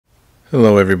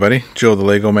Hello everybody, Joe the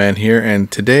Lego Man here, and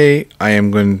today I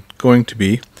am going to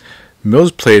be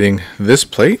Mills plating this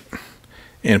plate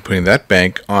and putting that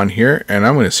bank on here, and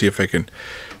I'm going to see if I can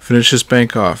finish this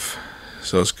bank off.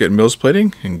 So let's get Mills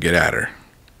plating and get at her.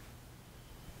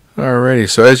 Alrighty,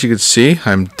 so as you can see,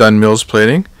 I'm done Mills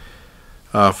plating.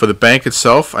 For the bank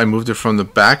itself, I moved it from the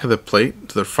back of the plate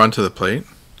to the front of the plate.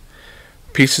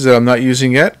 Pieces that I'm not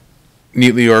using yet,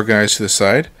 neatly organized to the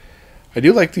side. I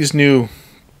do like these new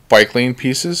bike lane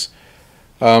pieces.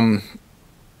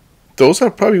 Those I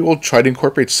probably will try to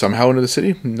incorporate somehow into the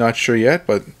city. Not sure yet,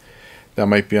 but that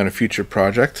might be on a future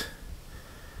project.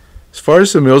 As far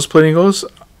as the Mills plating goes,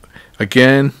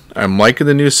 again, I'm liking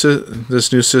the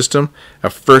this new system.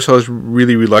 At first I was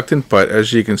really reluctant, but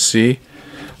as you can see,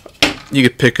 you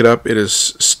can pick it up. It is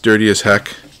sturdy as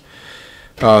heck.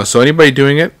 So anybody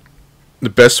doing it, the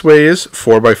best way is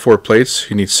 4x4 plates.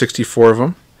 You need 64 of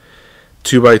them.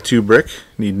 2x2 brick,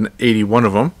 need 81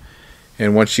 of them,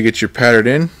 and once you get your pattern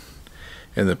in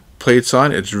and the plates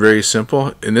on, it's very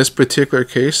simple. In this particular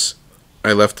case,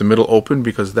 I left the middle open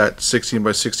because that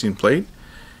 16x16 plate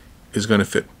is going to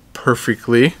fit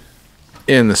perfectly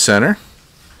in the center,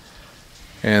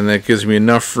 and that gives me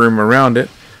enough room around it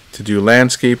to do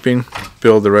landscaping,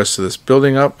 build the rest of this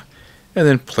building up, and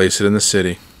then place it in the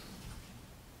city.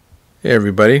 Hey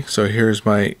everybody, so here's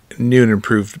my new and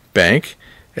improved bank.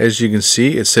 As you can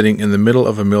see, it's sitting in the middle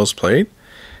of a Mills plate.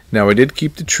 Now I did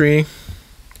keep the tree,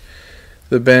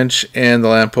 the bench, and the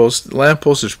lamppost. The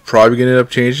lamppost is probably going to end up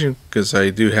changing because I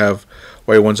do have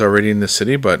white ones already in the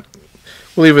city, but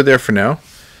we'll leave it there for now.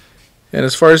 And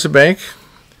as far as the bank,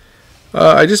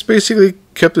 I just basically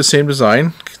kept the same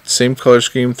design, same color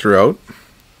scheme throughout.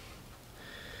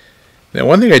 Now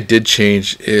one thing I did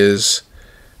change is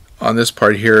on this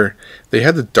part here, they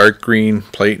had the dark green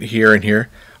plate here and here.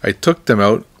 I took them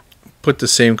out, put the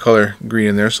same color green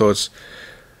in there so it's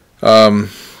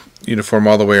uniform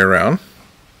all the way around.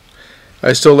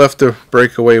 I still left the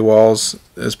breakaway walls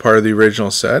as part of the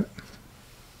original set.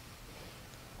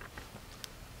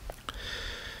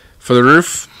 For the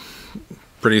roof,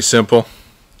 pretty simple.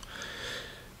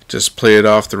 Just play it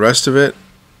off the rest of it.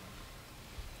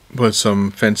 Put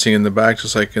some fencing in the back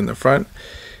just like in the front.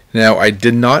 Now I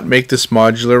did not make this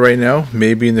modular right now.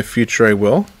 Maybe in the future I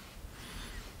will.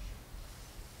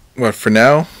 But for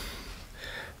now,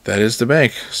 that is the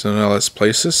bank. So now let's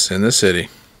place this in the city.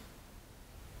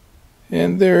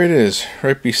 And there it is,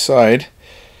 right beside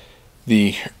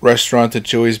the restaurant that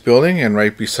Joey's building and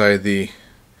right beside the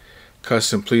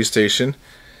custom police station.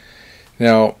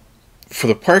 Now, for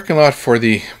the parking lot for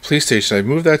the police station, I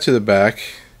moved that to the back.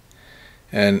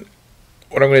 And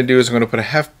what I'm going to do is I'm going to put a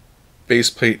half base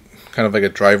plate, kind of like a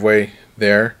driveway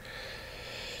there,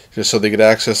 just so they could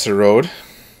access the road.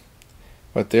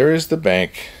 But there is the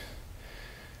bank,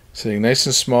 sitting nice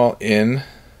and small in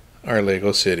our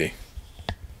Lego city.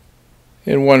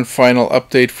 And one final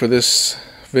update for this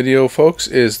video, folks,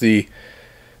 is the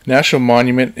national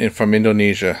monument from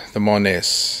Indonesia, the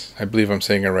Monas. I believe I'm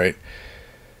saying it right.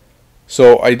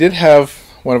 So I did have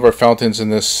one of our fountains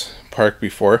in this park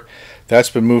before. That's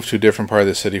been moved to a different part of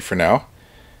the city for now.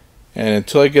 And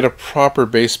until I get a proper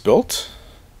base built,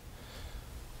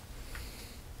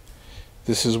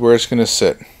 this is where it's going to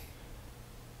sit. If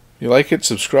you like it,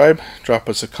 subscribe, drop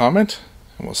us a comment,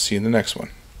 and we'll see you in the next one.